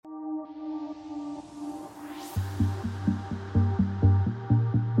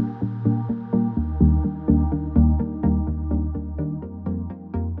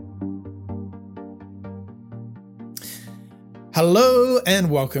Hello and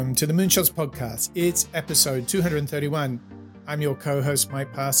welcome to the Moonshots Podcast. It's episode 231. I'm your co-host,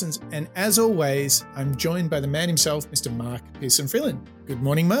 Mike Parsons, and as always, I'm joined by the man himself, Mr. Mark Pearson-Freeland. Good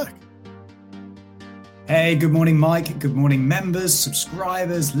morning, Mark. Hey, good morning, Mike. Good morning, members,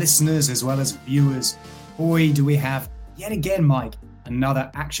 subscribers, listeners, as well as viewers. Boy, do we have, yet again, Mike, another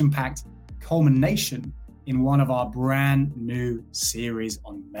action-packed culmination in one of our brand new series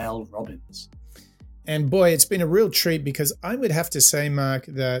on Mel Robbins. And boy, it's been a real treat because I would have to say, Mark,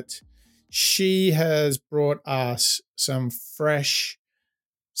 that she has brought us some fresh,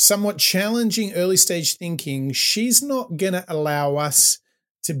 somewhat challenging early stage thinking. She's not going to allow us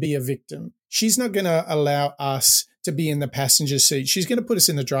to be a victim. She's not going to allow us to be in the passenger seat. She's going to put us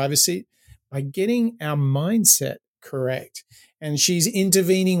in the driver's seat by getting our mindset correct. And she's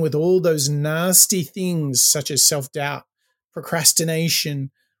intervening with all those nasty things such as self-doubt, procrastination,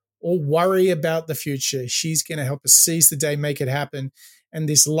 or worry about the future. She's going to help us seize the day, make it happen. And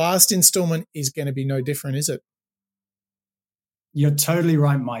this last installment is going to be no different, is it? You're totally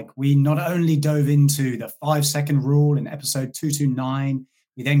right, Mike. We not only dove into the 5-second rule in episode 229,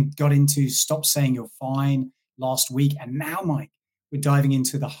 we then got into stop saying you're fine last week. And now, Mike, we're diving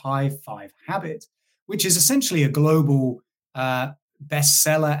into the high five habit, which is essentially a global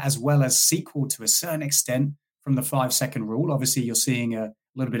bestseller as well as sequel to a certain extent from the 5-second rule. Obviously, you're seeing a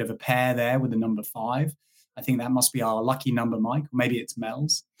little bit of a pair there with the number 5. I think that must be our lucky number, Mike. Maybe it's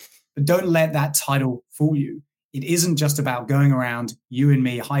Mel's. But don't let that title fool you. It isn't just about going around, you and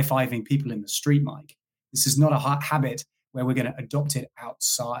me, high-fiving people in the street, Mike. This is not a habit where we're going to adopt it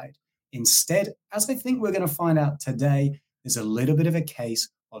outside. Instead, as I think we're going to find out today, there's a little bit of a case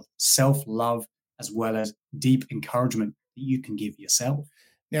of self-love as well as deep encouragement that you can give yourself.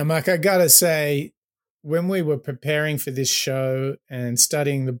 Now, Mark, I got to say, when we were preparing for this show and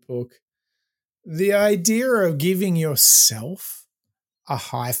studying the book, the idea of giving yourself a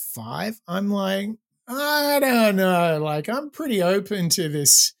high five, I'm like, I don't know. Like, I'm pretty open to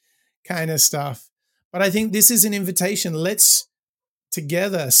this kind of stuff. But I think this is an invitation. Let's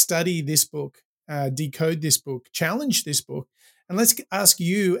together study this book, decode this book, challenge this book. And let's ask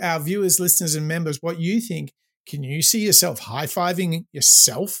you, our viewers, listeners, and members, what you think. Can you see yourself high-fiving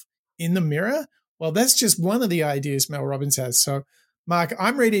yourself in the mirror? Well, that's just one of the ideas Mel Robbins has. So, Mark,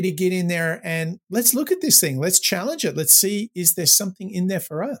 I'm ready to get in there and let's look at this thing. Let's challenge it. Let's see, is there something in there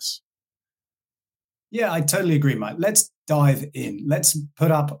for us? Yeah, I totally agree, Mike. Let's dive in. Let's put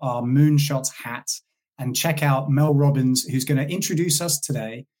up our Moonshots hats and check out Mel Robbins, who's going to introduce us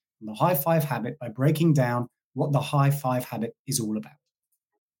today on the high five habit by breaking down what the high five habit is all about.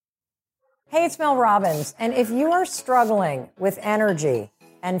 Hey, it's Mel Robbins. And if you are struggling with energy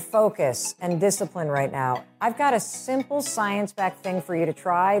and focus and discipline right now, I've got a simple science-backed thing for you to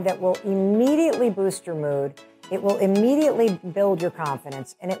try that will immediately boost your mood. It will immediately build your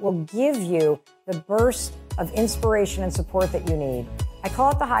confidence, and it will give you the burst of inspiration and support that you need. I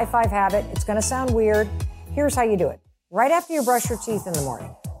call it the high five habit. It's going to sound weird. Here's how you do it. Right after you brush your teeth in the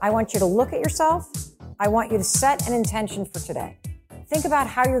morning, I want you to look at yourself. I want you to set an intention for today. Think about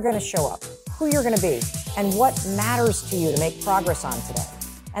how you're going to show up, who you're going to be, and what matters to you to make progress on today.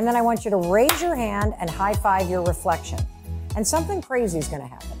 And then I want you to raise your hand and high five your reflection. And something crazy is going to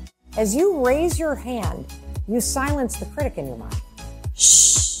happen. As you raise your hand, you silence the critic in your mind.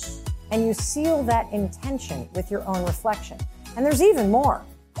 Shh. And you seal that intention with your own reflection. And there's even more.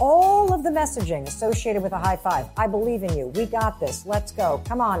 All of the messaging associated with a high five. I believe in you. We got this. Let's go.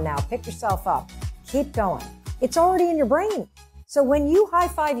 Come on now. Pick yourself up. Keep going. It's already in your brain. So when you high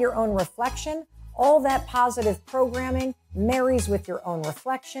five your own reflection, all that positive programming marries with your own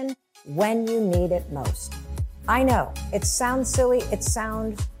reflection when you need it most. I know it sounds silly, it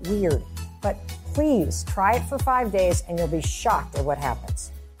sounds weird, but please try it for 5 days and you'll be shocked at what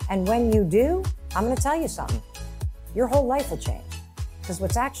happens. And when you do, I'm going to tell you something. Your whole life will change because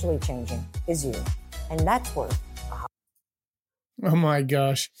what's actually changing is you. And that's worth Oh my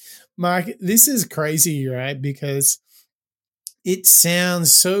gosh. Mark, this is crazy, right? Because it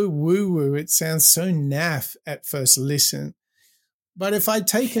sounds so woo-woo. It sounds so naff at first listen. But if I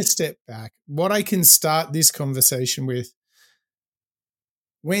take a step back, what I can start this conversation with,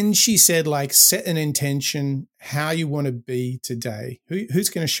 when she said, like, set an intention, how you want to be today, who's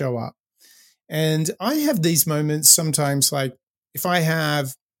going to show up? And I have these moments sometimes, like if I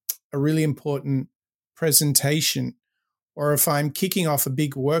have a really important presentation or if I'm kicking off a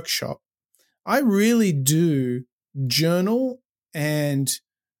big workshop, I really do journal and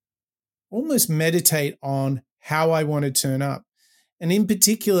almost meditate on how I want to turn up. And in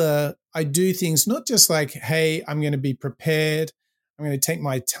particular, I do things not just like, hey, I'm going to be prepared. I'm going to take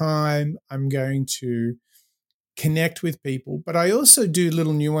my time. I'm going to connect with people. But I also do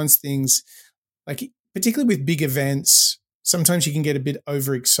little nuanced things, like particularly with big events. Sometimes you can get a bit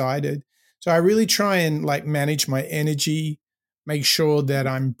overexcited. So I really try and like manage my energy, make sure that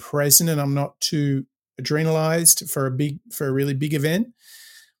I'm present and I'm not too adrenalized for a really big event.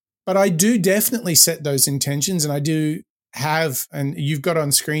 But I do definitely set those intentions, and I do have, and you've got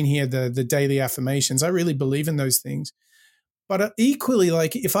on screen here the daily affirmations. I really believe in those things. But equally,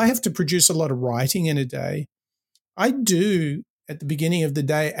 like if I have to produce a lot of writing in a day, I do at the beginning of the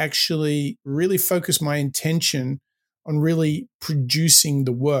day actually really focus my intention on really producing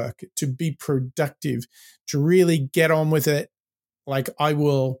the work, to be productive, to really get on with it. Like I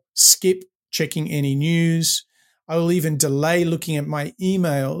will skip checking any news. I will even delay looking at my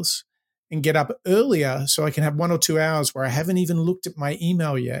emails and get up earlier so I can have 1 or 2 hours where I haven't even looked at my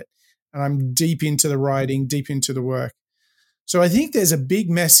email yet. And I'm deep into the writing, deep into the work. So I think there's a big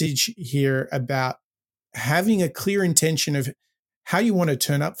message here about having a clear intention of how you want to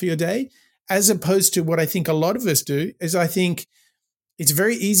turn up for your day, as opposed to what I think a lot of us do is I think it's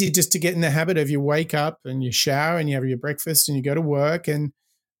very easy just to get in the habit of you wake up and you shower and you have your breakfast and you go to work and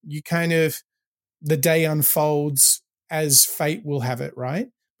you kind of, the day unfolds as fate will have it, right?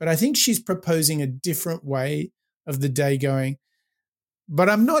 But I think she's proposing a different way of the day going. But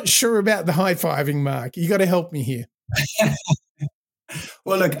I'm not sure about the high-fiving, Mark. You got to help me here.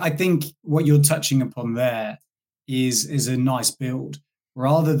 Well, look, I think what you're touching upon there is a nice build.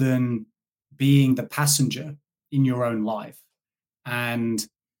 Rather than being the passenger in your own life and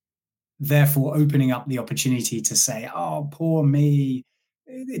therefore opening up the opportunity to say, oh, poor me,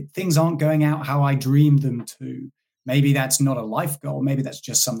 things aren't going out how I dreamed them to. Maybe that's not a life goal. Maybe that's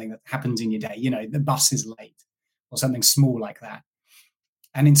just something that happens in your day. You know, the bus is late or something small like that.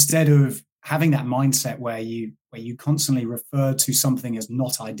 And instead of having that mindset where you constantly refer to something as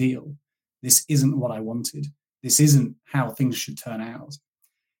not ideal, this isn't what I wanted, this isn't how things should turn out.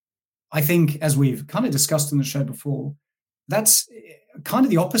 I think, as we've kind of discussed on the show before, that's kind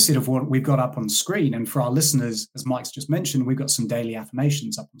of the opposite of what we've got up on screen. And for our listeners, as Mike's just mentioned, we've got some daily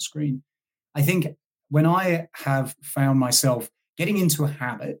affirmations up on screen. I think when I have found myself getting into a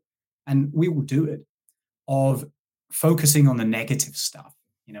habit, and we will do it, of focusing on the negative stuff,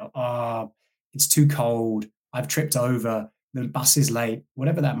 you know, it's too cold, I've tripped over, the bus is late,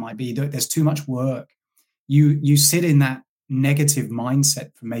 whatever that might be, there's too much work. You sit in that negative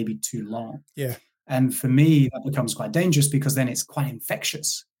mindset for maybe too long. Yeah. And for me, that becomes quite dangerous because then it's quite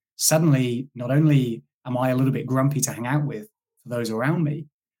infectious. Suddenly, not only am I a little bit grumpy to hang out with for those around me,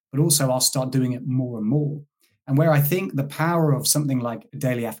 but also I'll start doing it more and more. And where I think the power of something like a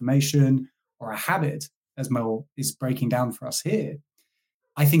daily affirmation or a habit, as Mel is breaking down for us here,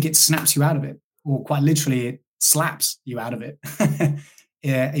 I think it snaps you out of it, or quite literally it slaps you out of it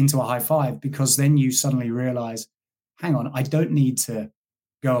into a high five, because then you suddenly realize, hang on, I don't need to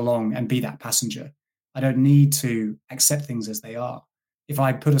go along and be that passenger. I don't need to accept things as they are. If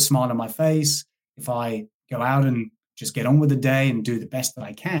I put a smile on my face, if I go out and just get on with the day and do the best that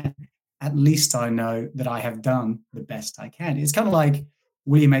I can, at least I know that I have done the best I can. It's kind of like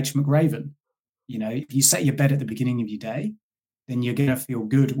William H. McRaven. You know, if you set your bed at the beginning of your day, then you're going to feel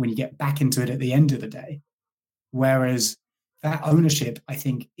good when you get back into it at the end of the day. Whereas that ownership, I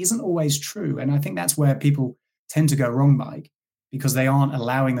think, isn't always true. And I think that's where people tend to go wrong, Mike, because they aren't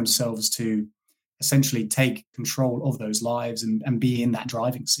allowing themselves to essentially take control of those lives and be in that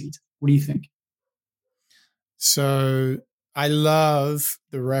driving seat. What do you think? So I love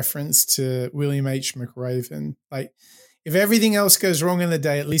the reference to William H. McRaven. Like, if everything else goes wrong in the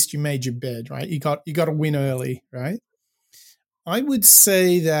day, at least you made your bed, right? You got to win early, right? I would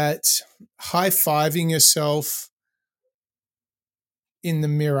say that high-fiving yourself in the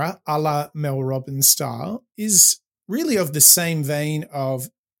mirror, a la Mel Robbins style, is really of the same vein of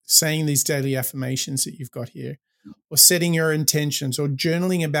saying these daily affirmations that you've got here, or setting your intentions, or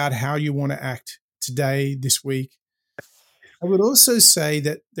journaling about how you want to act today, this week. I would also say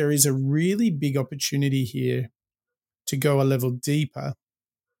that there is a really big opportunity here to go a level deeper.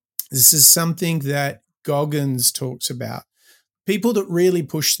 This is something that Goggins talks about. People that really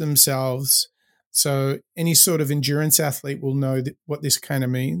push themselves, so any sort of endurance athlete will know what this kind of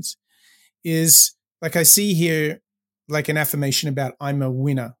means, is like I see here, like an affirmation about I'm a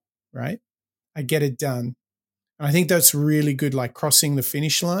winner, right? I get it done. And I think that's really good, like crossing the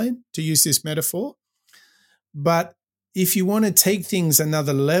finish line, to use this metaphor. But if you want to take things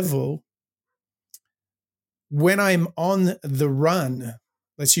another level, when I'm on the run,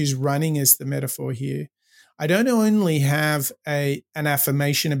 let's use running as the metaphor here, I don't only have an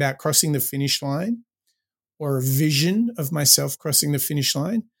affirmation about crossing the finish line or a vision of myself crossing the finish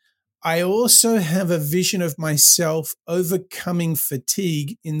line. I also have a vision of myself overcoming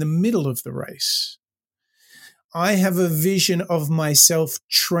fatigue in the middle of the race. I have a vision of myself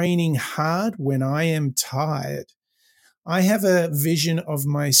training hard when I am tired. I have a vision of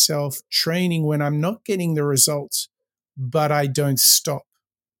myself training when I'm not getting the results, but I don't stop.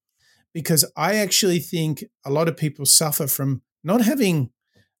 Because I actually think a lot of people suffer from not having,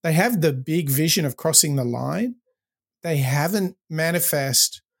 they have the big vision of crossing the line. They haven't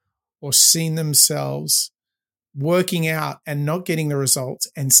manifest or seen themselves working out and not getting the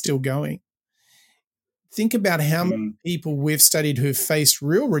results and still going. Think about how many people we've studied who've faced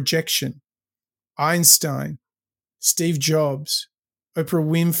real rejection. Einstein, Steve Jobs, Oprah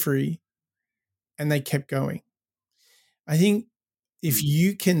Winfrey, and they kept going. I think if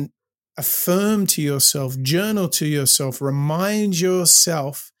you can affirm to yourself, journal to yourself, remind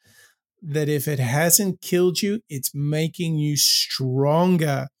yourself that if it hasn't killed you, it's making you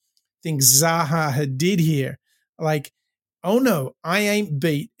stronger. Think Zaha Hadid here. Like, oh no, I ain't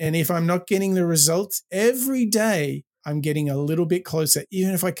beat. And if I'm not getting the results every day, I'm getting a little bit closer.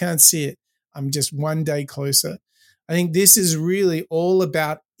 Even if I can't see it, I'm just one day closer. I think this is really all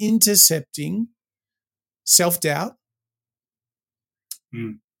about intercepting self-doubt,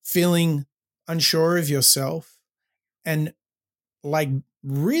 feeling unsure of yourself, and like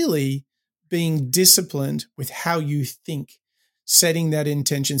really being disciplined with how you think, setting that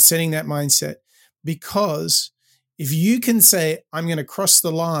intention, setting that mindset. Because if you can say, I'm going to cross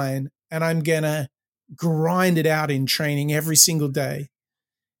the line and I'm going to grind it out in training every single day,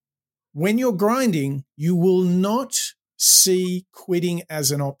 when you're grinding, you will not see quitting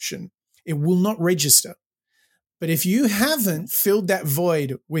as an option. It will not register. But if you haven't filled that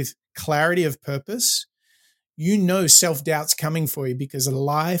void with clarity of purpose, you know self-doubt's coming for you, because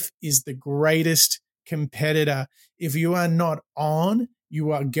life is the greatest competitor. If you are not on,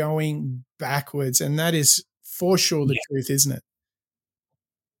 you are going backwards. And that is for sure the truth, isn't it?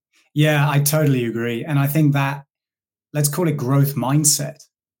 Yeah, I totally agree. And I think that, let's call it growth mindset,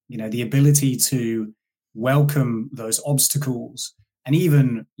 the ability to welcome those obstacles and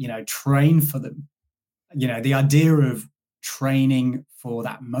even, train for them. The idea of training for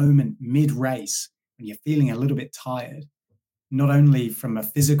that moment mid-race when you're feeling a little bit tired, not only from a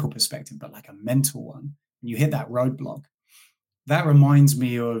physical perspective, but like a mental one, and you hit that roadblock. That reminds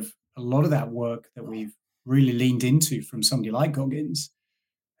me of a lot of that work that we've really leaned into from somebody like Goggins,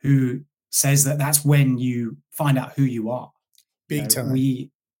 who says that that's when you find out who you are. Big time.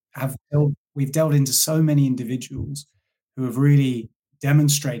 We've delved into so many individuals who have really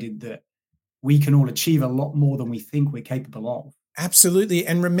demonstrated that we can all achieve a lot more than we think we're capable of. Absolutely.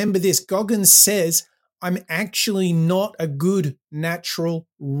 And remember this, Goggins says, I'm actually not a good natural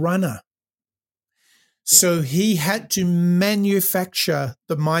runner. So he had to manufacture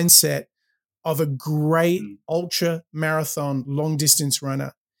the mindset of a great ultra marathon long distance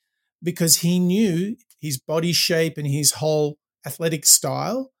runner, because he knew his body shape and his whole athletic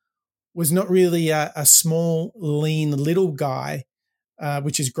style was not really a small, lean, little guy,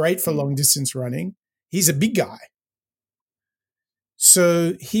 which is great for long distance running. He's a big guy.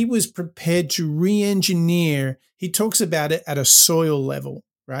 So he was prepared to re-engineer. He talks about it at a soil level,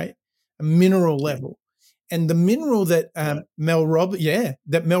 right? A mineral level. And the mineral that Mel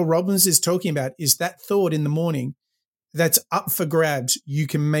Robbins is talking about is that thought in the morning that's up for grabs. You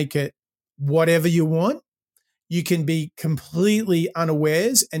can make it whatever you want. You can be completely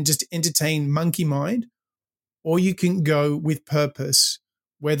unawares and just entertain monkey mind, or you can go with purpose,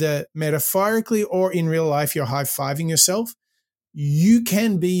 whether metaphorically or in real life, you're high-fiving yourself. You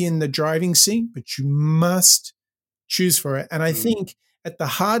can be in the driving seat, but you must choose for it. And I think at the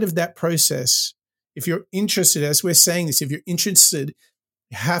heart of that process, if you're interested, as we're saying this, if you're interested,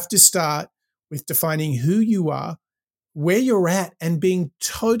 you have to start with defining who you are, where you're at, and being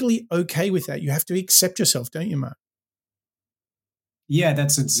totally okay with that. You have to accept yourself, don't you, Mark? Yeah,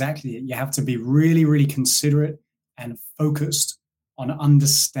 that's exactly it. You have to be really, really considerate and focused on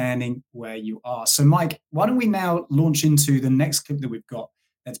understanding where you are. So, Mike, why don't we now launch into the next clip that we've got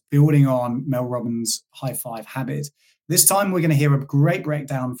that's building on Mel Robbins' high five habit. This time, we're going to hear a great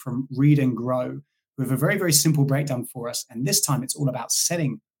breakdown from Read and Grow with a very, very simple breakdown for us. And this time, it's all about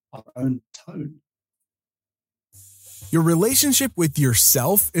setting our own tone. Your relationship with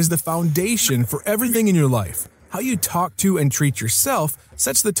yourself is the foundation for everything in your life. How you talk to and treat yourself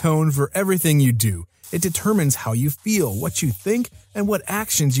sets the tone for everything you do. It determines how you feel, what you think, and what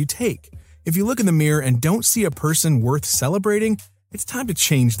actions you take. If you look in the mirror and don't see a person worth celebrating, it's time to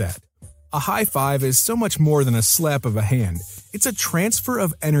change that. A high five is so much more than a slap of a hand. It's a transfer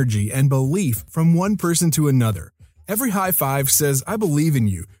of energy and belief from one person to another. Every high five says, I believe in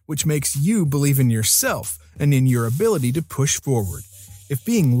you, which makes you believe in yourself and in your ability to push forward. If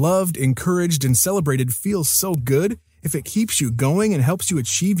being loved, encouraged, and celebrated feels so good, if it keeps you going and helps you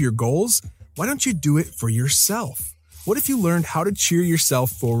achieve your goals, why don't you do it for yourself? What if you learned how to cheer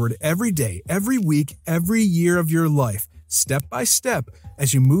yourself forward every day, every week, every year of your life, step by step,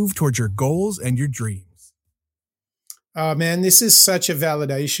 as you move towards your goals and your dreams? Oh man, this is such a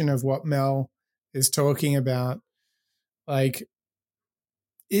validation of what Mel is talking about. Like,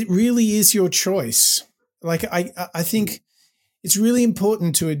 it really is your choice. Like, I think it's really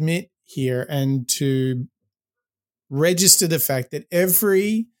important to admit here and to register the fact that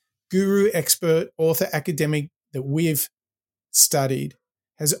every guru, expert, author, academic that we've studied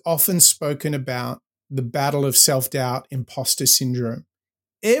has often spoken about the battle of self-doubt, imposter syndrome.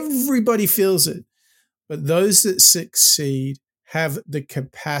 Everybody feels it, but those that succeed have the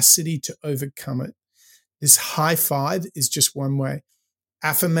capacity to overcome it. This high five is just one way.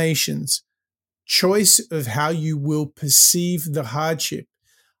 Affirmations, choice of how you will perceive the hardship.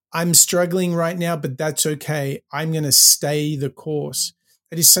 I'm struggling right now, but that's okay. I'm going to stay the course.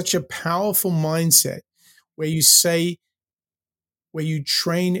 That is such a powerful mindset where you say, where you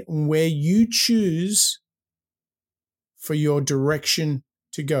train, where you choose for your direction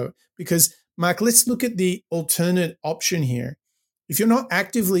to go. Because, Mark, let's look at the alternate option here. If you're not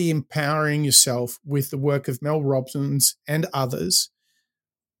actively empowering yourself with the work of Mel Robbins and others,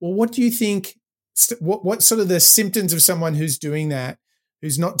 well, what do you think? What sort of the symptoms of someone who's doing that,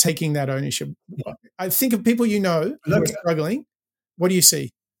 who's not taking that ownership? I think of people who are struggling. What do you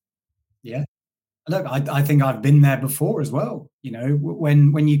see? Yeah. Look, I think I've been there before as well. You know,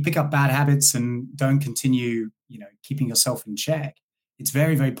 when you pick up bad habits and don't continue, keeping yourself in check, it's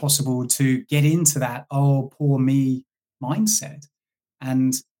very, very possible to get into that, oh, poor me mindset.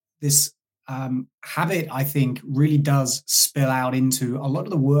 And this habit, I think, really does spill out into a lot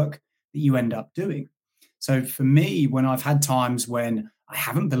of the work that you end up doing. So for me, when I've had times when I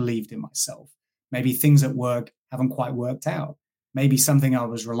haven't believed in myself, maybe things at work haven't quite worked out, maybe something I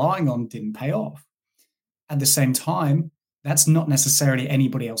was relying on didn't pay off. At the same time, that's not necessarily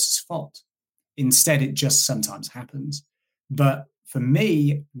anybody else's fault. Instead, it just sometimes happens. But for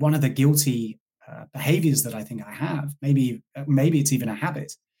me, one of the guilty behaviors that I think I have, maybe it's even a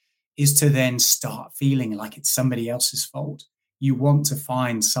habit, is to then start feeling like it's somebody else's fault. You want to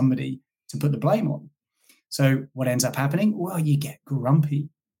find somebody to put the blame on. So what ends up happening? Well, you get grumpy.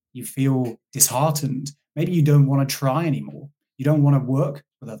 You feel disheartened. Maybe you don't want to try anymore. You don't want to work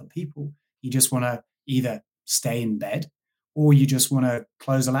with other people. You just want to either stay in bed or you just want to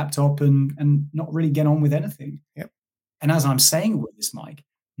close a laptop and not really get on with anything. Yep. And as I'm saying with this, Mike,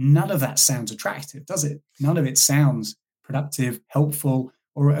 none of that sounds attractive, does it? None of it sounds productive, helpful,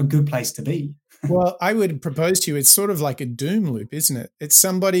 or a good place to be. Well, I would propose to you, it's sort of like a doom loop, isn't it? It's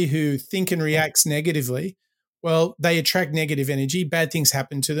somebody who thinks and reacts negatively. Well, they attract negative energy, bad things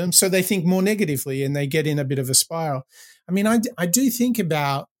happen to them, so they think more negatively and they get in a bit of a spiral. I mean, I do think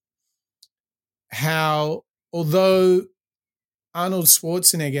about how, although Arnold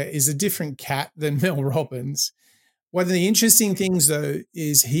Schwarzenegger is a different cat than Mel Robbins, one of the interesting things, though,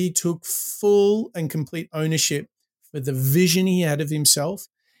 is he took full and complete ownership for the vision he had of himself,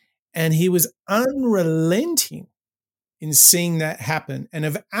 and he was unrelenting in seeing that happen and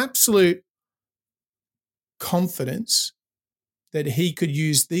of absolute confidence that he could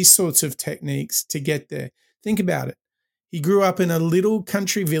use these sorts of techniques to get there. Think about it. He grew up in a little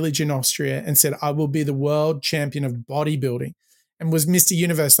country village in Austria and said, I will be the world champion of bodybuilding, and was Mr.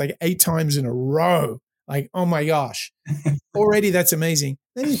 Universe like 8 times in a row. Like, oh my gosh, already that's amazing.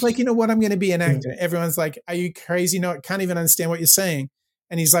 Then he's like, you know what? I'm going to be an actor. Everyone's like, are you crazy? No, I can't even understand what you're saying.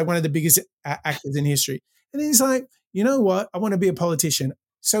 And he's like one of the biggest actors in history. And he's like, you know what? I want to be a politician.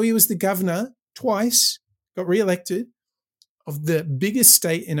 So he was the governor twice, got reelected, of the biggest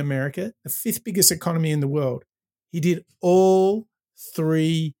state in America, the 5th biggest economy in the world. He did all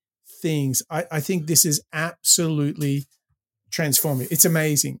 3 things. I think this is absolutely transformative. It's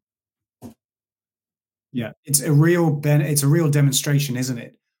amazing. Yeah, it's a real demonstration, isn't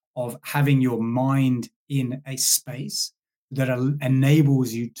it, of having your mind in a space that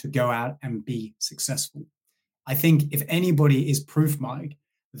enables you to go out and be successful. I think if anybody is proof, Mike,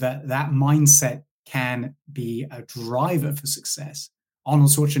 that mindset can be a driver for success,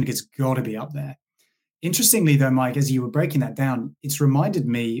 Arnold Schwarzenegger's got to be up there. Interestingly, though, Mike, as you were breaking that down, it's reminded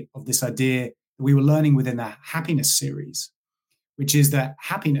me of this idea that we were learning within the happiness series, which is that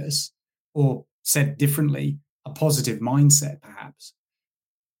happiness, or said differently, a positive mindset perhaps,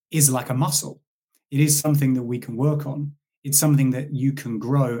 is like a muscle. It is something that we can work on. It's something that you can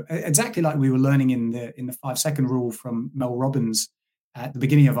grow. Exactly like we were learning in the 5-second rule from Mel Robbins at the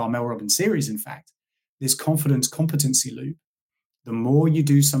beginning of our Mel Robbins series, in fact, this confidence competency loop. The more you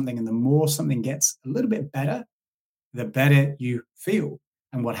do something and the more something gets a little bit better, the better you feel.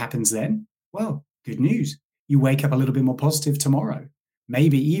 And what happens then? Well, good news. You wake up a little bit more positive tomorrow.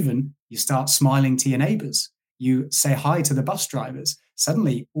 Maybe even you start smiling to your neighbors. You say hi to the bus drivers.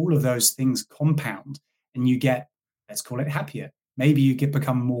 Suddenly, all of those things compound and you get, let's call it happier. Maybe you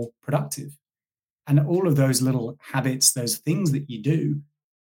become more productive. And all of those little habits, those things that you do,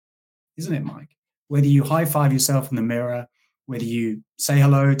 isn't it, Mike? Whether you high five yourself in the mirror, whether you say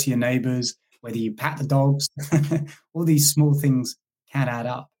hello to your neighbors, whether you pat the dogs, all these small things can add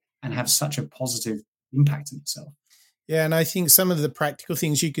up and have such a positive impact on yourself. Yeah, and I think some of the practical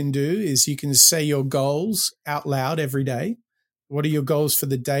things you can do is you can say your goals out loud every day. What are your goals for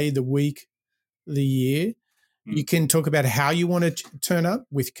the day, the week, the year? You can talk about how you want to turn up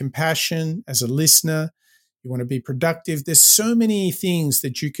with compassion as a listener. You want to be productive. There's so many things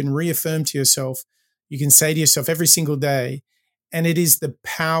that you can reaffirm to yourself. You can say to yourself every single day, and it is the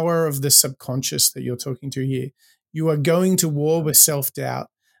power of the subconscious that you're talking to here. You are going to war with self-doubt.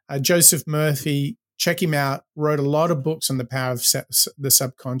 Joseph Murphy, check him out, wrote a lot of books on the power of the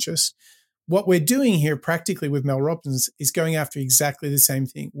subconscious. What we're doing here practically with Mel Robbins is going after exactly the same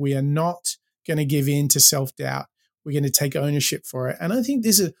thing. We are not going to give in to self-doubt. We're going to take ownership for it. And I think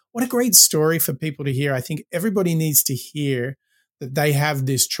this is what a great story for people to hear. I think everybody needs to hear that they have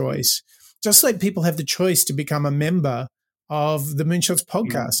this choice. Just like people have the choice to become a member of the Moonshots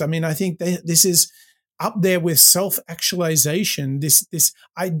podcast. I mean, I think this is up there with self-actualization, this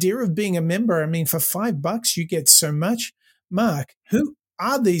idea of being a member. I mean, for $5, you get so much. Mark, who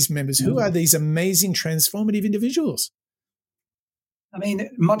are these members? Who are these amazing, transformative individuals? I mean,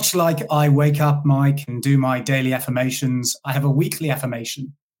 much like I wake up, Mike, and do my daily affirmations, I have a weekly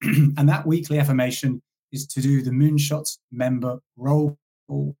affirmation. And that weekly affirmation is to do the Moonshots member roll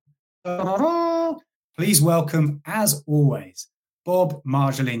call. Please welcome, as always, Bob,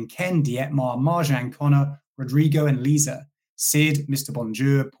 Marjolaine, Ken, Dietmar, Marjan, Connor, Rodrigo and Lisa, Sid, Mr.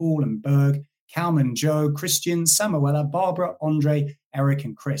 Bonjour, Paul and Berg, Calman, Joe, Christian, Samuela, Barbara, Andre, Eric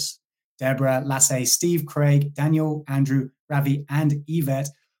and Chris, Deborah, Lasse, Steve, Craig, Daniel, Andrew, Ravi and Yvette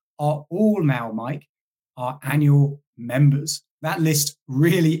are all now, Mike, our annual members. That list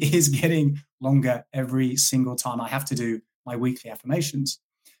really is getting longer every single time I have to do my weekly affirmations.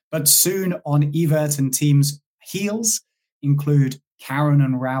 But soon on Yvette and team's heels include Karen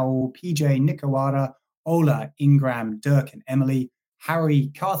and Raoul, PJ, Nikawara, Ola, Ingram, Dirk and Emily,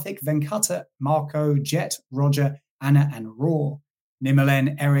 Harry, Karthik, Venkata, Marco, Jet, Roger, Anna and Raw,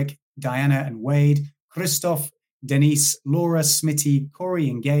 Nimalen, Eric, Diana and Wade, Christoph, Denise, Laura, Smitty, Corey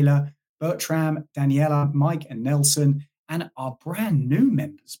and Gayla, Bertram, Daniela, Mike and Nelson, and our brand new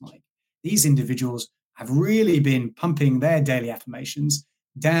members, Mike. These individuals have really been pumping their daily affirmations.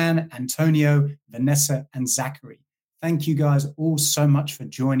 Dan, Antonio, Vanessa, and Zachary. Thank you guys all so much for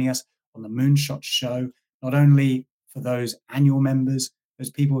joining us on the Moonshot Show, not only for those annual members, those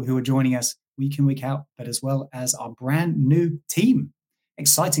people who are joining us week in, week out, but as well as our brand new team.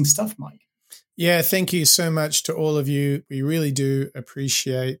 Exciting stuff, Mike. Yeah, thank you so much to all of you. We really do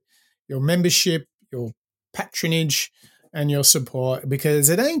appreciate your membership, your patronage, and your support, because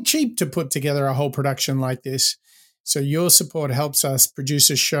it ain't cheap to put together a whole production like this. So your support helps us produce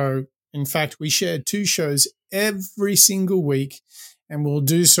a show. In fact, we share 2 shows every single week, and we'll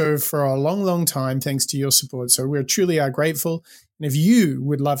do so for a long, long time thanks to your support. So we truly are grateful. And if you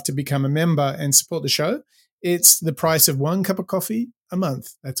would love to become a member and support the show, it's the price of 1 cup of coffee a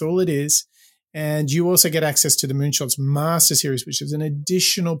month. That's all it is. And you also get access to the Moonshots Master Series, which is an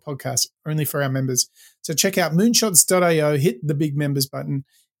additional podcast only for our members. So check out moonshots.io, hit the big members button,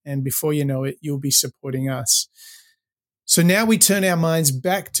 and before you know it, you'll be supporting us. So now we turn our minds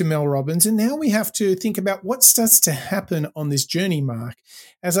back to Mel Robbins, and now we have to think about what starts to happen on this journey, Mark.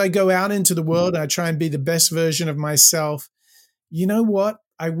 As I go out into the world, I try and be the best version of myself. You know what?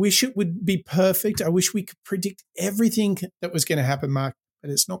 I wish it would be perfect. I wish we could predict everything that was going to happen, Mark, but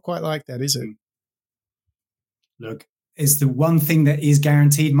it's not quite like that, is it? Look, is the one thing that is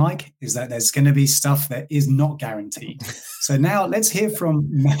guaranteed, Mike, is that there's going to be stuff that is not guaranteed. So now let's hear from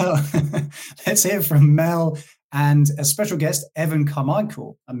Mel. Let's hear from Mel and a special guest, Evan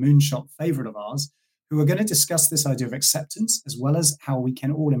Carmichael, a Moonshot favorite of ours, who are going to discuss this idea of acceptance as well as how we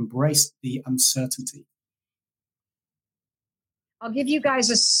can all embrace the uncertainty. I'll give you guys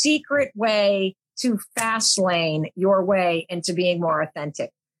a secret way to fast lane your way into being more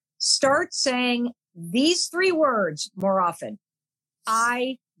authentic. Start saying these 3 words more often.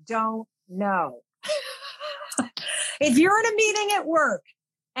 I don't know. If you're in a meeting at work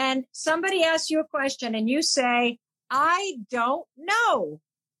and somebody asks you a question and you say, I don't know,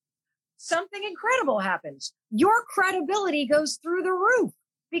 something incredible happens. Your credibility goes through the roof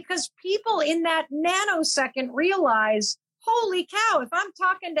because people in that nanosecond realize, holy cow, if I'm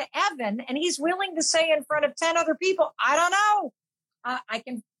talking to Evan and he's willing to say in front of 10 other people, I don't know, I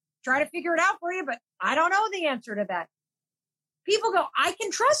can try to figure it out for you, but I don't know the answer to that. People go, I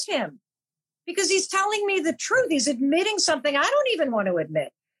can trust him because he's telling me the truth. He's admitting something I don't even want to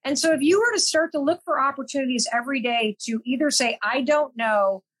admit. And so if you were to start to look for opportunities every day to either say, I don't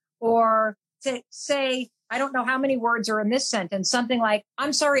know, or to say, I don't know how many words are in this sentence, something like,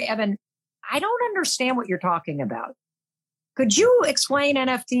 I'm sorry, Evan, I don't understand what you're talking about. Could you explain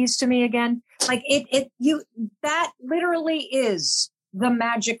NFTs to me again? Like that literally is the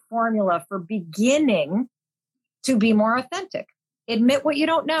magic formula for beginning to be more authentic. Admit what you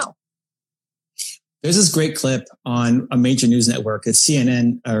don't know. There's this great clip on a major news network. It's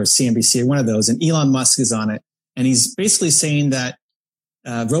CNN or CNBC, one of those, and Elon Musk is on it. And he's basically saying that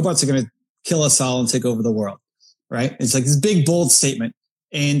robots are going to kill us all and take over the world, right? It's like this big, bold statement.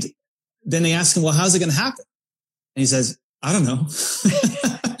 And then they ask him, well, how's it going to happen? And he says, I don't know.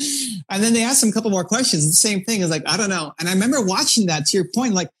 And then they ask him a couple more questions. The same thing. It's like, I don't know. And I remember watching that, to your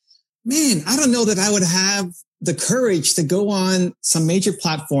point, like, man, I don't know that I would have the courage to go on some major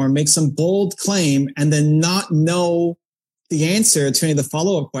platform, make some bold claim, and then not know the answer to any of the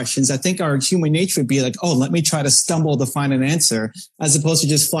follow-up questions. I think our human nature would be like, oh, let me try to stumble to find an answer, as opposed to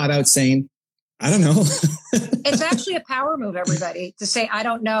just flat out saying, I don't know. It's actually a power move, everybody, to say, I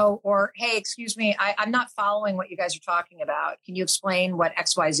don't know, or, hey, excuse me, I'm not following what you guys are talking about. Can you explain what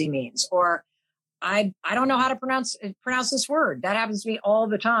XYZ means? Or I don't know how to pronounce this word. That happens to me all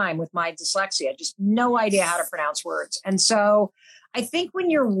the time with my dyslexia. Just no idea how to pronounce words. And so I think when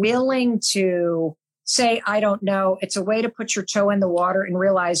you're willing to say, I don't know, it's a way to put your toe in the water and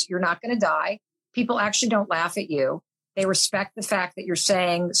realize you're not going to die. People actually don't laugh at you. They respect the fact that you're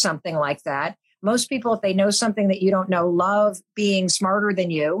saying something like that. Most people, if they know something that you don't know, love being smarter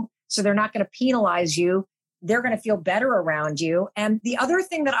than you. So they're not going to penalize you. They're going to feel better around you. And the other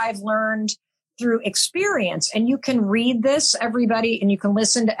thing that I've learned through experience, and you can read this, everybody, and you can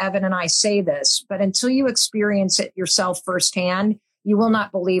listen to Evan and I say this, but until you experience it yourself firsthand, you will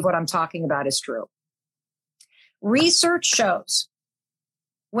not believe what I'm talking about is true. Research shows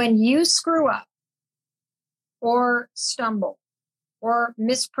when you screw up or stumble or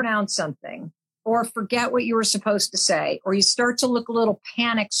mispronounce something or forget what you were supposed to say, or you start to look a little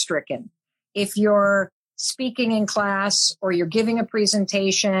panic-stricken, if you're speaking in class or you're giving a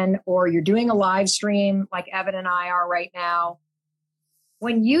presentation or you're doing a live stream like Evan and I are right now,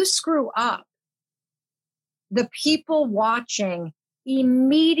 when you screw up, the people watching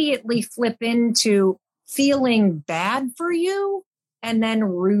immediately flip into feeling bad for you and then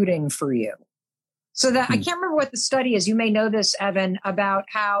rooting for you. So that I can't remember what the study is. You may know this, Evan, about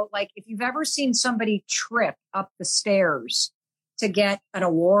how, like, if you've ever seen somebody trip up the stairs to get an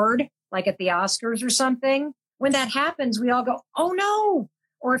award, like at the Oscars or something, when that happens, we all go, oh no.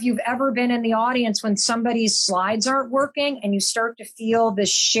 Or if you've ever been in the audience when somebody's slides aren't working and you start to feel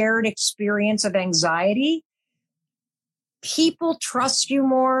this shared experience of anxiety, people trust you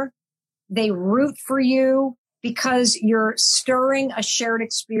more. They root for you because you're stirring a shared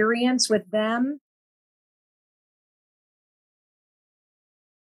experience with them.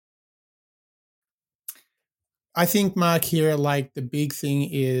 I think, Mark, here, like, the big thing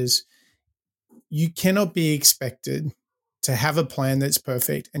is you cannot be expected to have a plan that's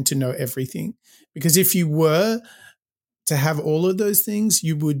perfect and to know everything. Because if you were to have all of those things,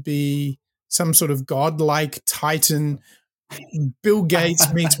 you would be some sort of godlike titan, Bill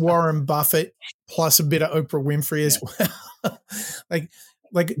Gates meets Warren Buffett, plus a bit of Oprah Winfrey as well.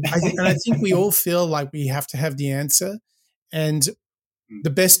 I think we all feel like we have to have the answer. And the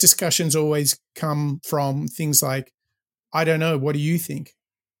best discussions always come from things like, I don't know, what do you think?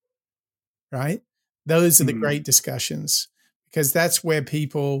 Right? Those are the great discussions, because that's where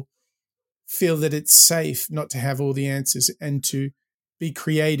people feel that it's safe not to have all the answers and to be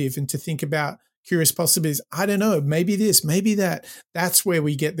creative and to think about curious possibilities. I don't know, maybe this, maybe that. That's where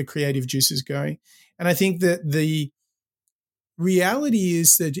we get the creative juices going. And I think that the reality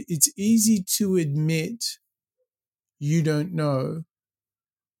is that it's easy to admit you don't know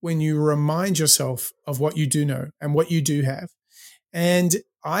when you remind yourself of what you do know and what you do have. And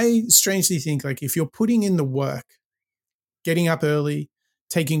I strangely think, like, if you're putting in the work, getting up early,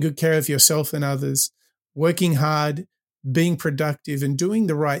 taking good care of yourself and others, working hard, being productive and doing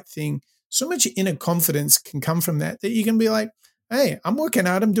the right thing, so much inner confidence can come from that you can be like, hey, I'm working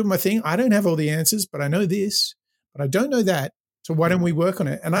hard, I'm doing my thing. I don't have all the answers, but I know this. but I don't know that. So why don't we work on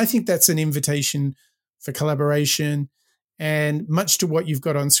it? And I think that's an invitation for collaboration. And much to what you've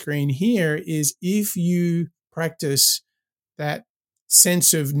got on screen here is if you practice that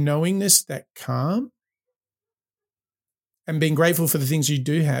sense of knowingness, that calm, and being grateful for the things you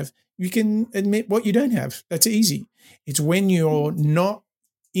do have, you can admit what you don't have. That's easy. It's when you're not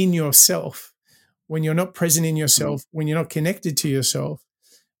in yourself, when you're not present in yourself, when you're not connected to yourself,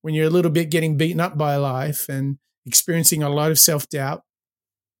 when you're a little bit getting beaten up by life and experiencing a lot of self-doubt,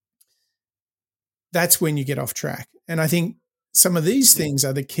 that's when you get off track. And I think some of these things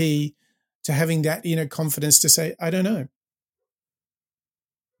are the key to having that inner confidence to say, I don't know.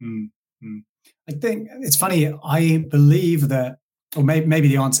 I think it's funny. I believe that, or maybe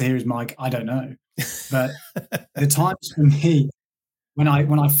the answer here is, Mike, I don't know. But the times for me when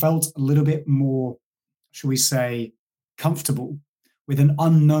I felt a little bit more, shall we say, comfortable with an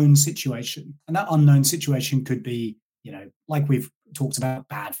unknown situation, and that unknown situation could be, like we've talked about,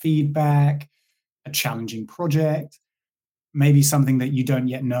 bad feedback, a challenging project, maybe something that you don't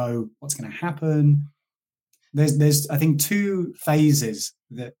yet know what's going to happen. There's I think two phases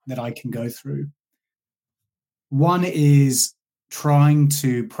that I can go through. One is trying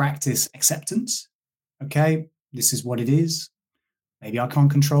to practice acceptance. Okay, this is what it is. Maybe I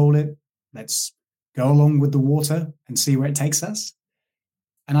can't control it. Let's go along with the water and see where it takes us.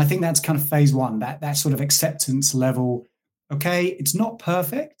 And I think that's kind of phase one, that sort of acceptance level. Okay, it's not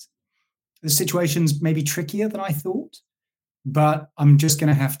perfect. The situation's maybe trickier than I thought, but I'm just going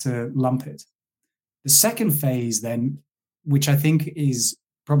to have to lump it. The second phase then, which I think is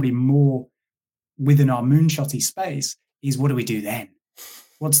probably more within our moonshotty space, is what do we do then?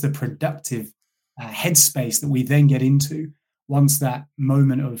 What's the productive headspace that we then get into once that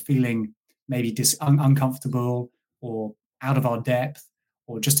moment of feeling maybe uncomfortable or out of our depth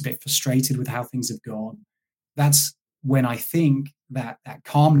or just a bit frustrated with how things have gone? That's when I think that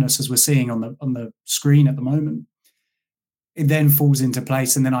calmness, as we're seeing on the screen at the moment, it then falls into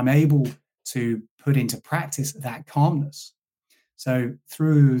place, and then I'm able to put into practice that calmness. So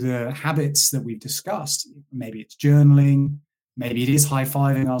through the habits that we've discussed, maybe it's journaling, maybe it is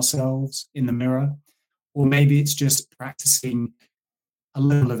high-fiving ourselves in the mirror, or maybe it's just practicing a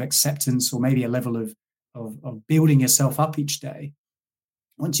level of acceptance, or maybe a level of building yourself up each day.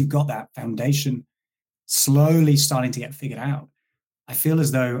 Once you've got that foundation slowly starting to get figured out, I feel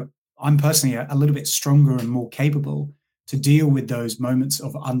as though I'm personally a little bit stronger and more capable to deal with those moments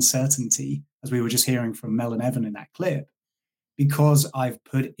of uncertainty, as we were just hearing from Mel and Evan in that clip, because I've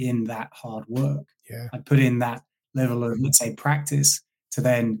put in that hard work. Yeah. I put in that level of, let's say, practice to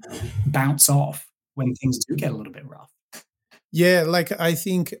then bounce off when things do get a little bit rough. Yeah, like I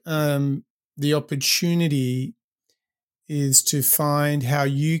think the opportunity is to find how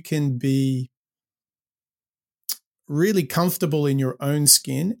you can be really comfortable in your own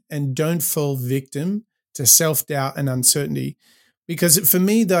skin and don't fall victim to self-doubt and uncertainty. Because for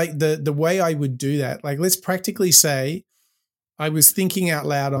me, the way I would do that, like let's practically say I was thinking out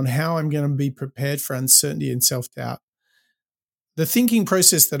loud on how I'm going to be prepared for uncertainty and self-doubt. The thinking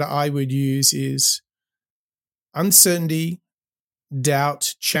process that I would use is uncertainty,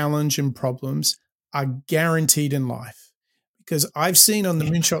 doubt, challenge, and problems are guaranteed in life. Because I've seen on the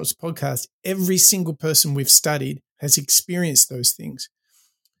Moonshots podcast, every single person we've studied has experienced those things.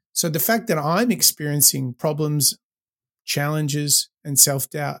 So the fact that I'm experiencing problems, challenges, and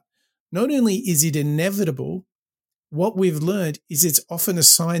self-doubt, not only is it inevitable, what we've learned is it's often a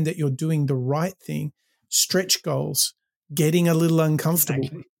sign that you're doing the right thing, stretch goals, getting a little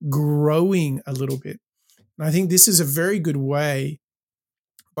uncomfortable, growing a little bit. And I think this is a very good way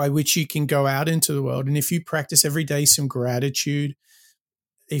by which you can go out into the world. And if you practice every day some gratitude,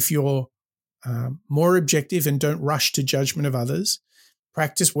 if you're more objective and don't rush to judgment of others,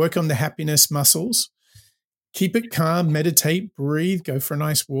 practice, work on the happiness muscles, keep it calm, meditate, breathe, go for a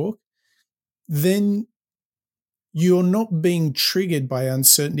nice walk, then you're not being triggered by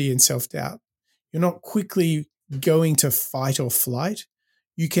uncertainty and self-doubt. You're not quickly going to fight or flight.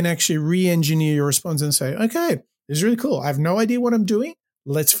 You can actually re-engineer your response and say, okay, this is really cool. I have no idea what I'm doing.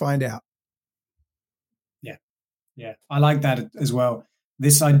 Let's find out. Yeah, I like that as well.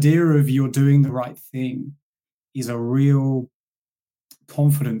 This idea of you're doing the right thing is a real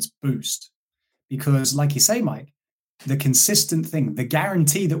confidence boost, because like you say, Mike, the consistent thing, the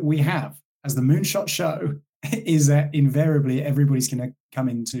guarantee that we have as the Moonshot Show is that invariably everybody's going to come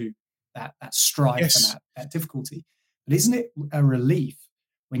into that strife and that difficulty. But isn't it a relief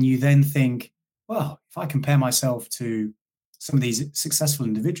when you then think, well, if I compare myself to some of these successful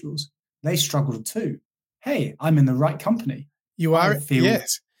individuals, they struggled too. Hey, I'm in the right company. You are, I feel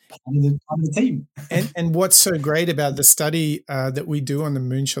yes. part of the team. And what's so great about the study that we do on the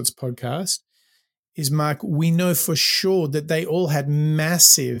Moonshots podcast is, Mark, we know for sure that they all had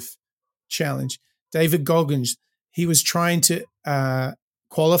massive challenge. David Goggins, he was trying to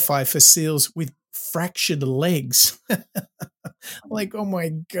qualify for SEALs with fractured legs. Like, oh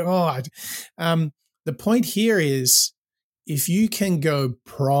my God. The point here is, if you can go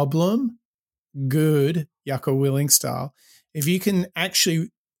problem, good, Yucko Willing style, if you can actually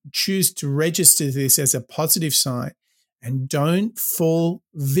choose to register this as a positive sign and don't fall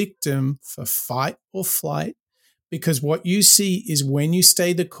victim for fight or flight, because what you see is when you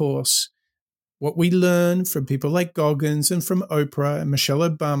stay the course, what we learn from people like Goggins and from Oprah and Michelle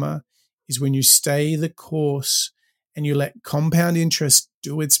Obama is when you stay the course and you let compound interest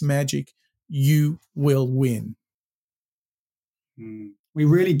do its magic, you will win. We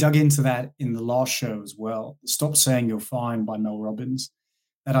really dug into that in the last show as well. Stop Saying You're Fine by Mel Robbins.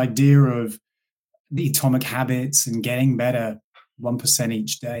 That idea of the atomic habits and getting better 1%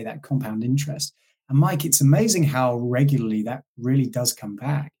 each day, that compound interest. And Mike, it's amazing how regularly that really does come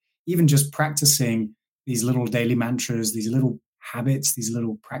back. Even just practicing these little daily mantras, these little habits, these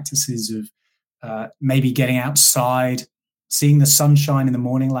little practices of maybe getting outside, seeing the sunshine in the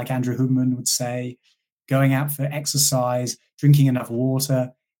morning, like Andrew Huberman would say, going out for exercise, drinking enough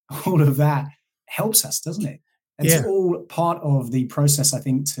water, all of that helps us, doesn't it? And it's all part of the process, I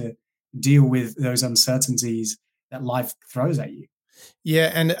think, to deal with those uncertainties that life throws at you.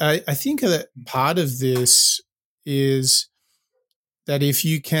 Yeah, and I think that part of this is that if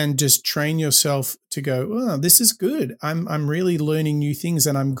you can just train yourself to go, oh, this is good. I'm really learning new things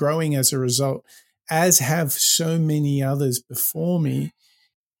and I'm growing as a result, as have so many others before me.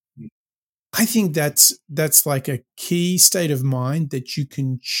 I think that's like a key state of mind that you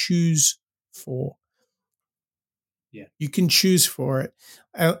can choose for. Yeah, you can choose for it.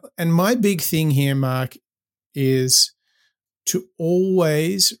 And my big thing here, Mark, is to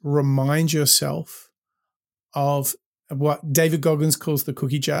always remind yourself of what David Goggins calls the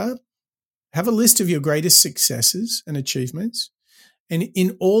cookie jar. Have a list of your greatest successes and achievements. And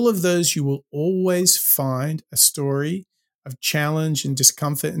in all of those, you will always find a story of challenge and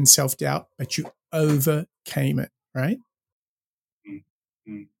discomfort and self-doubt, but you overcame it, right?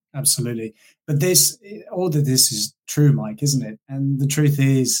 Mm-hmm. Absolutely. But all of this is true, Mike, isn't it? And the truth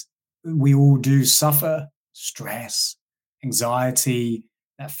is, we all do suffer stress, anxiety,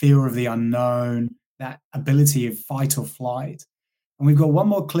 that fear of the unknown, that ability of fight or flight. And we've got one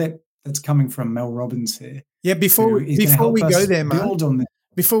more clip that's coming from Mel Robbins here. Yeah, before we go there,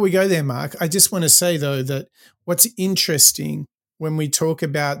 Mark, I just want to say, though, that what's interesting when we talk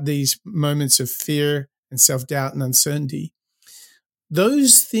about these moments of fear and self-doubt and uncertainty,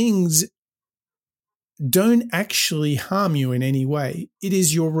 those things don't actually harm you in any way. It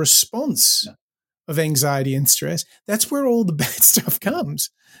is your response of anxiety and stress. That's where all the bad stuff comes.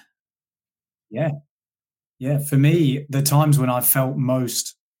 Yeah. Yeah. For me, the times when I felt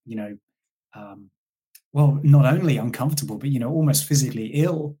most, well, not only uncomfortable, but, almost physically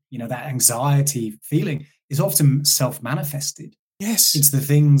ill, that anxiety feeling is often self-manifested. Yes. It's the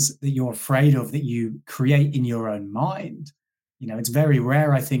things that you're afraid of that you create in your own mind. It's very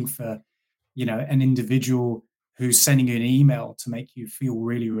rare, I think, for, an individual who's sending you an email to make you feel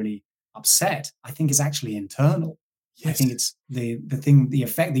really, really upset. I think it's actually internal. Yes. I think it's the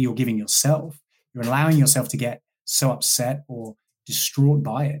effect that you're giving yourself. You're allowing yourself to get so upset or distraught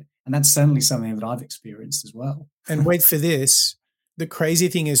by it. And that's certainly something that I've experienced as well. And wait for this. The crazy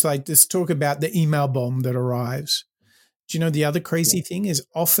thing is, like, let's talk about the email bomb that arrives. Do you know the other crazy thing is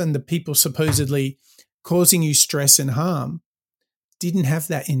often the people supposedly causing you stress and harm didn't have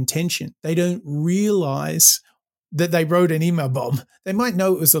that intention. They don't realize that they wrote an email bomb. They might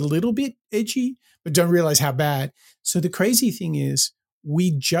know it was a little bit edgy, but don't realize how bad. So the crazy thing is we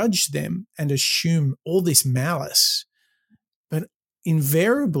judge them and assume all this malice, but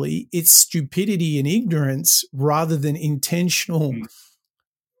invariably it's stupidity and ignorance rather than intentional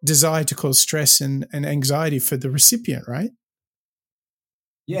desire to cause stress and anxiety for the recipient, right?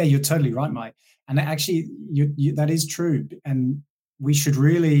 Yeah, you're totally right, Mike. And actually, that is true. And we should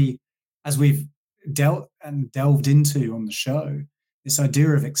really, as we've delved into on the show, this idea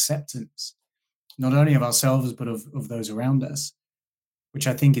of acceptance, not only of ourselves, but of those around us, which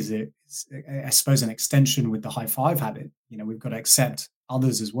I think is, I suppose, an extension with the high five habit. We've got to accept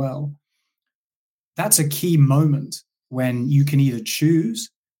others as well. That's a key moment when you can either choose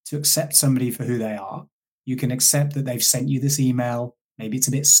to accept somebody for who they are. You can accept that they've sent you this email. Maybe it's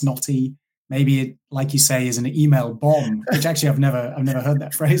a bit snotty. Maybe it, like you say, is an email bomb, which actually I've never heard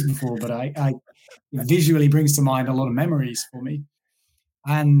that phrase before, but it visually brings to mind a lot of memories for me.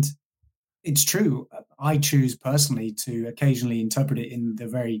 And it's true. I choose personally to occasionally interpret it in the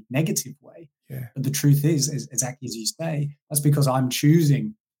very negative way. Yeah. But the truth is exactly as you say, that's because I'm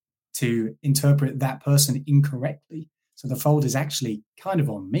choosing to interpret that person incorrectly. So the fault is actually kind of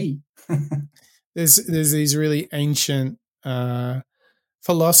on me. There's these really ancient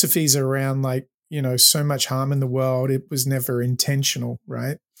philosophies around, like, so much harm in the world, it was never intentional,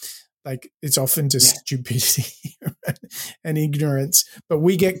 right? Like, it's often just stupidity and ignorance, but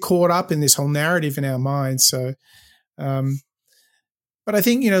we get caught up in this whole narrative in our minds. So, but I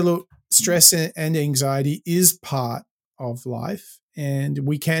think, look, stress and anxiety is part of life, and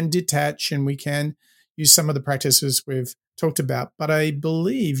we can detach and we can use some of the practices we've talked about. But I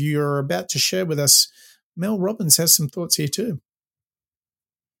believe you're about to share with us, Mel Robbins has some thoughts here too.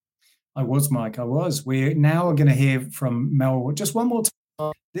 I was, Mike. I was. We're now going to hear from Mel just one more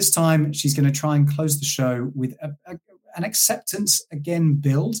time. This time, she's going to try and close the show with an acceptance again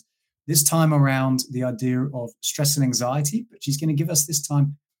build. This time around, the idea of stress and anxiety, but she's going to give us this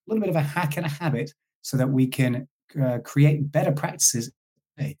time a little bit of a hack and a habit so that we can create better practices.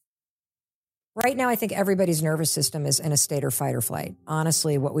 Right now, I think everybody's nervous system is in a state of fight or flight.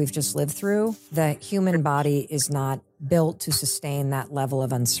 Honestly, what we've just lived through, the human body is not built to sustain that level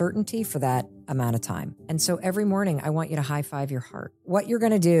of uncertainty for that amount of time. And so every morning, I want you to high five your heart. What you're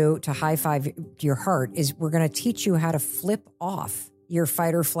going to do to high five your heart is we're going to teach you how to flip off your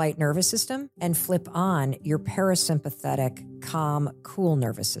fight or flight nervous system and flip on your parasympathetic, calm, cool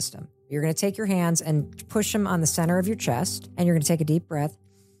nervous system. You're going to take your hands and push them on the center of your chest, and you're going to take a deep breath.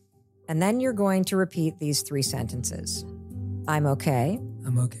 And then you're going to repeat these 3 sentences. I'm okay.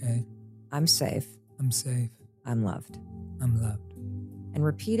 I'm okay. I'm safe. I'm safe. I'm loved. I'm loved. And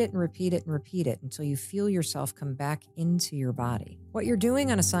repeat it and repeat it and repeat it until you feel yourself come back into your body. What you're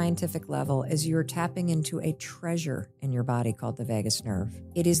doing on a scientific level is you're tapping into a treasure in your body called the vagus nerve.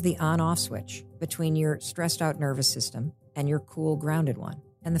 It is the on-off switch between your stressed out nervous system and your cool, grounded one.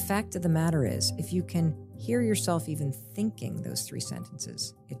 And the fact of the matter is, if you can hear yourself even thinking those 3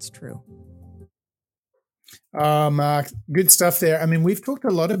 sentences, it's true. Mark, good stuff there. I mean, we've talked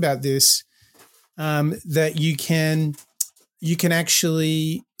a lot about this, that you can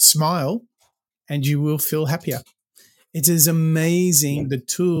actually smile and you will feel happier. It is amazing the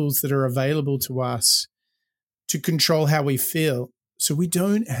tools that are available to us to control how we feel. So we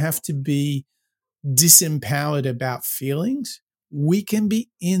don't have to be disempowered about feelings. We can be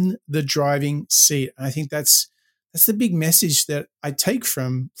in the driving seat. I think that's the big message that I take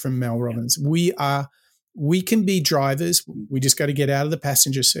from Mel Robbins. We can be drivers. We just got to get out of the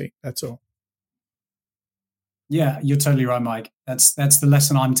passenger seat. That's all. Yeah, you're totally right, Mike. That's the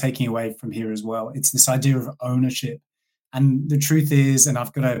lesson I'm taking away from here as well. It's this idea of ownership. And the truth is, and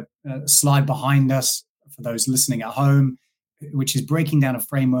I've got a slide behind us for those listening at home, which is breaking down a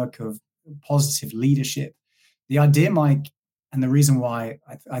framework of positive leadership. The idea, Mike, and the reason why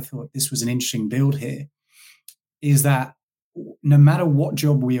I thought this was an interesting build here is that no matter what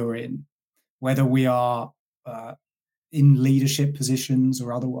job we are in, whether we are in leadership positions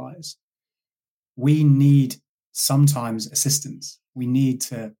or otherwise, we need sometimes assistance. We need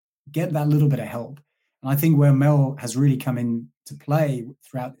to get that little bit of help. And I think where Mel has really come into play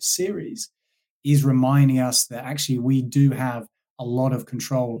throughout this series is reminding us that actually we do have a lot of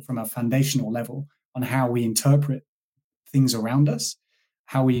control from a foundational level on how we interpret things around us,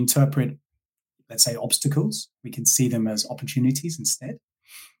 how we interpret, let's say, obstacles. We can see them as opportunities instead.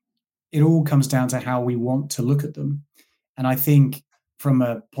 It all comes down to how we want to look at them. And I think from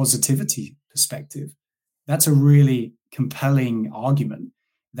a positivity perspective, that's a really compelling argument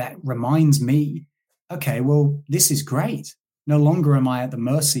that reminds me, okay, well, this is great. No longer am I at the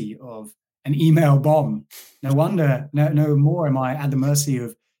mercy of an email bomb. No wonder, no more am I at the mercy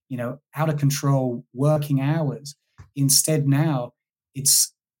of, out of control working hours. Instead, now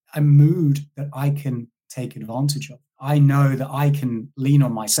it's a mood that I can take advantage of. I know that I can lean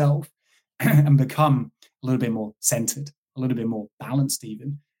on myself and become a little bit more centered, a little bit more balanced,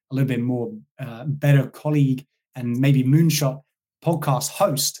 even a little bit more better colleague and maybe moonshot podcast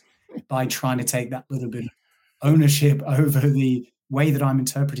host by trying to take that little bit of ownership over the way that I'm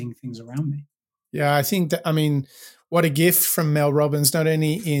interpreting things around me. Yeah, I think that, what a gift from Mel Robbins, not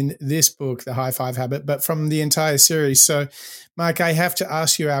only in this book, The High Five Habit, but from the entire series. So, Mike, I have to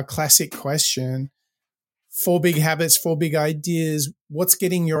ask you our classic question. 4 big habits, 4 big ideas. What's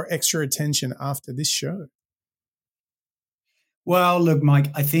getting your extra attention after this show? Well, look, Mike,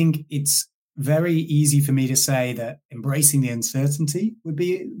 I think it's very easy for me to say that embracing the uncertainty would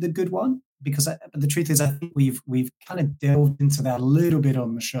be the good one, because the truth is, I think we've kind of delved into that a little bit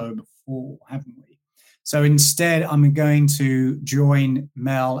on the show before, haven't we? So instead, I'm going to join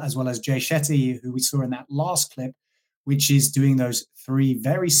Mel as well as Jay Shetty, who we saw in that last clip, which is doing those 3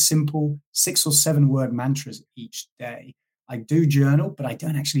 very simple 6 or 7 word mantras each day. I do journal, but I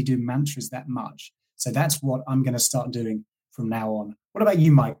don't actually do mantras that much. So that's what I'm going to start doing from now on. What about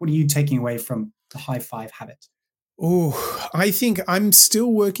you, Mike? What are you taking away from the high 5 habit? Oh, I think I'm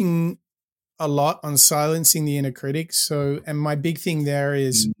still working a lot on silencing the inner critic. And my big thing there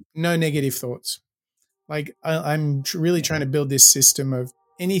is no negative thoughts. Like I'm really trying to build this system of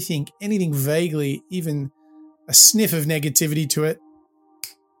anything vaguely, even a sniff of negativity to it.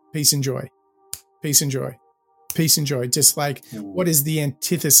 Peace and joy, peace and joy, peace and joy. Just like what is the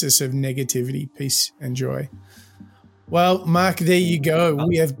antithesis of negativity? Peace and joy. Well, Mark, there you go.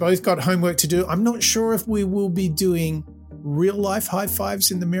 We have both got homework to do. I'm not sure if we will be doing real life high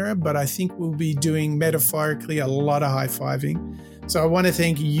fives in the mirror, but I think we'll be doing metaphorically a lot of high fiving. So I want to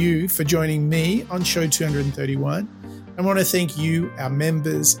thank you for joining me on show 231. I want to thank you, our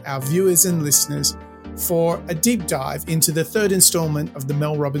members, our viewers and listeners, for a deep dive into the 3rd installment of the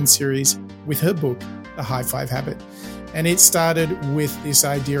Mel Robbins series with her book, The High 5 Habit. And it started with this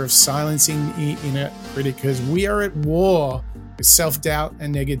idea of silencing the inner critic because we are at war with self-doubt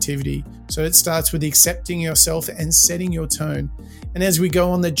and negativity. So it starts with accepting yourself and setting your tone. And as we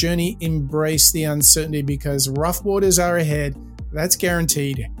go on the journey, embrace the uncertainty because rough waters are ahead. That's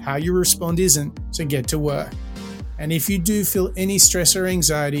guaranteed. How you respond isn't, so get to work. And if you do feel any stress or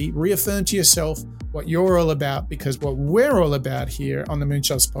anxiety, reaffirm to yourself what you're all about, because what we're all about here on the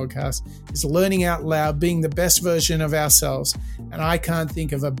Moonshots podcast is learning out loud, being the best version of ourselves. And I can't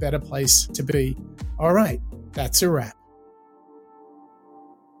think of a better place to be. All right, that's a wrap.